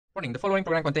Warning, the following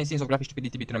program contains scenes of graphic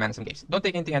stupidity between a man and some games. Don't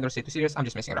take anything I don't say too serious, I'm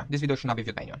just messing around. This video should not be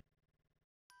viewed by anyone.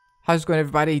 How's it going,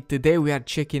 everybody? Today we are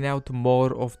checking out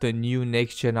more of the new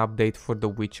next-gen update for The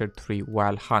Witcher 3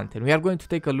 Wild Hunt, and we are going to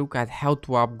take a look at how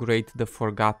to upgrade the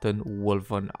Forgotten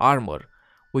Wolven Armour.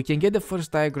 We can get the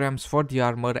first diagrams for the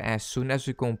armor as soon as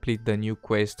we complete the new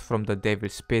quest from the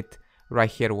Devil's Pit, right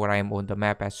here where I am on the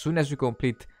map. As soon as we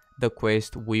complete the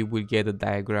quest, we will get the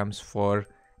diagrams for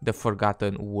the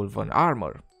Forgotten Wolven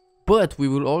Armour. But we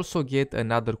will also get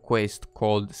another quest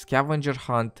called Scavenger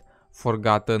Hunt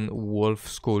Forgotten Wolf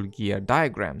Skull Gear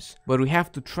Diagrams, where we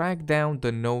have to track down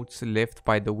the notes left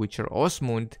by the Witcher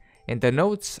Osmund, and the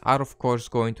notes are of course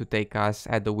going to take us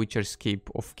at the Witcher's Keep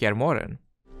of Kaer Morhen.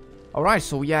 Alright,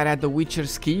 so we are at the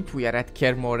Witcher's Keep, we are at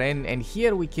Kaer Morhen, and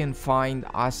here we can find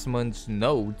Osmund's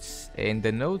notes, and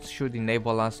the notes should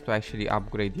enable us to actually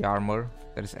upgrade the armor.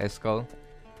 There's Eskel,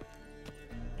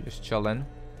 just chilling.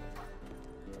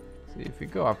 So if we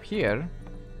go up here,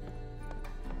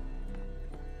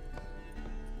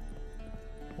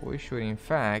 we should in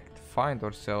fact find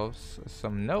ourselves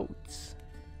some notes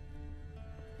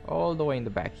all the way in the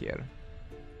back here.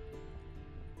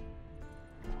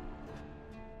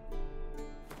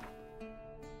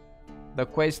 The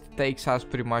quest takes us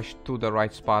pretty much to the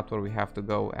right spot where we have to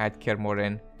go at Kaer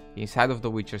Morhen. Inside of the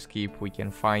Witcher's Keep we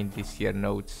can find these here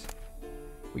notes.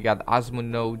 We got Osmund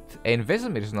note and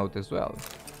Vesemir's note as well.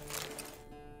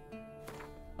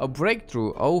 A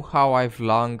breakthrough, oh how I've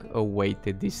long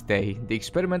awaited this day. The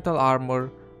experimental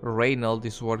armor Reynold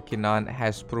is working on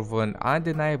has proven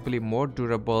undeniably more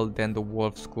durable than the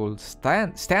Wolf Skull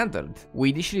standard. We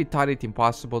initially thought it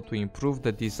impossible to improve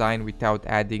the design without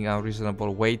adding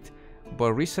unreasonable weight,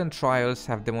 but recent trials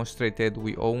have demonstrated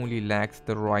we only lacked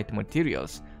the right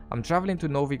materials. I'm traveling to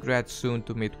Novigrad soon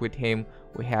to meet with him.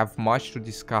 We have much to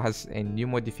discuss and new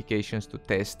modifications to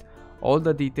test. All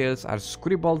the details are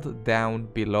scribbled down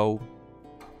below.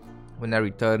 When I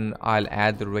return, I'll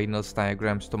add the Reynolds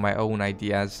diagrams to my own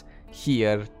ideas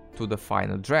here to the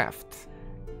final draft.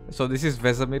 So this is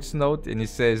Vesemir's note, and he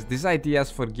says, these ideas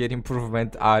for gear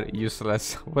improvement are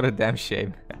useless. What a damn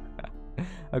shame.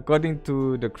 According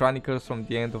to the chronicles from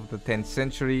the end of the 10th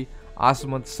century,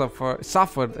 Osmund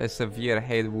suffered a severe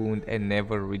head wound and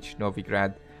never reached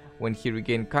Novigrad. When he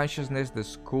regained consciousness, the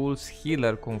school's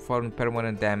healer confirmed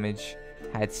permanent damage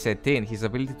had set in. His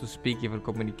ability to speak, even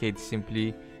communicate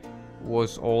simply,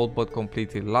 was all but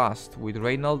completely lost. With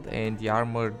Reynold and the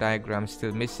armor diagram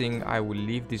still missing, I will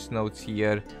leave these notes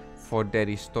here for their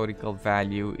historical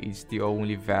value. It's the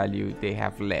only value they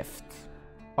have left.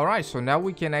 Alright, so now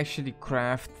we can actually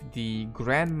craft the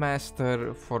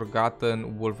Grandmaster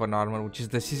Forgotten Wolven Armour, which is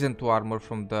the Season 2 armor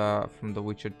from the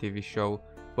Witcher TV show.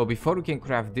 But before we can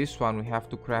craft this one, we have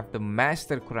to craft the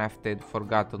Master Crafted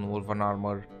Forgotten Wolven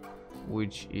Armour,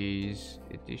 which is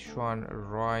this one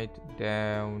right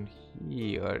down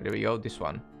here. There we go, this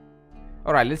one.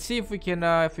 Alright, let's see if we can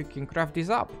craft this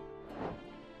up.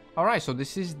 Alright, so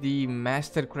this is the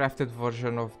Master Crafted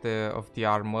version of the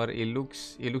armor. It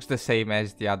looks the same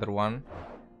as the other one,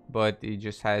 but it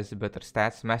just has better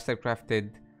stats. Master Crafted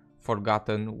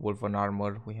Forgotten Wolven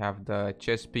Armour. We have the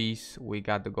chest piece, we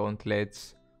got the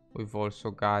gauntlets, we've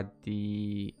also got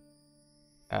the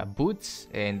boots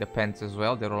and the pants as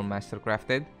well. They're all master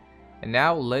crafted. And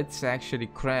now let's actually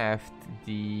craft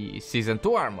the Season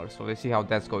 2 armor. So let's see how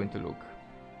that's going to look.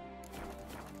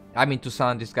 I mean,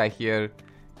 Toussaint, this guy here,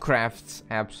 crafts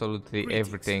absolutely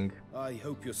everything. I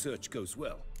hope your search goes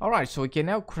well. Alright, so we can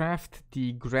now craft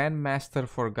the Grandmaster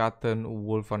Forgotten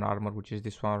Wolven Armour, which is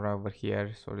this one right over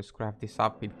here. So let's craft this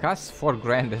up. It costs 4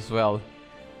 grand as well,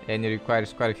 and it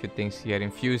requires quite a few things here.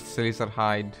 Infused Silicer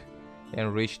Hide,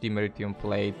 Enriched Emeritium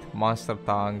Plate, Monster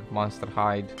Tongue, Monster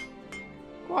Hide.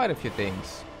 Quite a few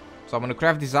things. So I'm gonna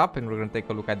craft this up and we're gonna take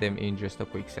a look at them in just a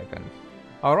quick second.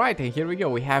 Alright, and here we go.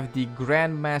 We have the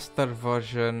Grandmaster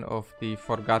version of the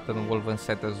Forgotten Wolven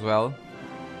set as well,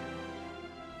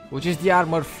 which is the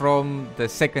armor from the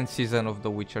 2nd season of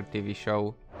the Witcher TV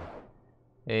show.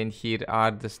 And here are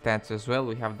the stats as well.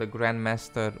 We have the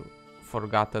Grandmaster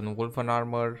Forgotten Wolven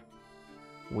Armor.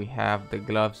 We have the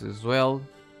gloves as well,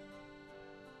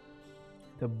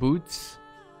 the boots,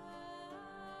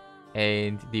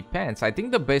 and the pants. I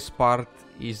think the best part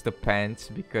is the pants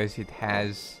because it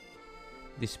has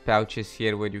these pouches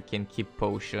here where you can keep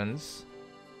potions.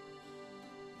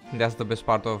 And that's the best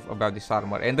part about this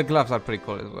armor. And the gloves are pretty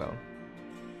cool as well.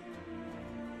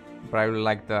 But I really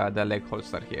like the leg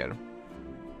holster here.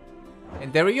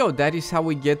 And there we go. That is how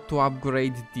we get to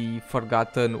upgrade the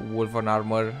Forgotten Wolven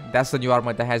Armor. That's the new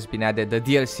armor that has been added. The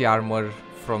DLC armor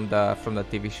from the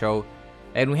TV show.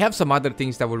 And we have some other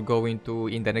things that we'll go into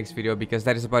in the next video, because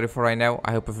that is about it for right now.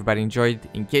 I hope everybody enjoyed.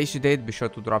 In case you did, be sure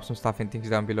to drop some stuff and things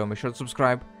down below. Make sure to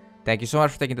subscribe. Thank you so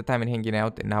much for taking the time and hanging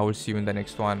out, and I will see you in the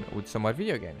next one with some more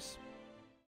video games.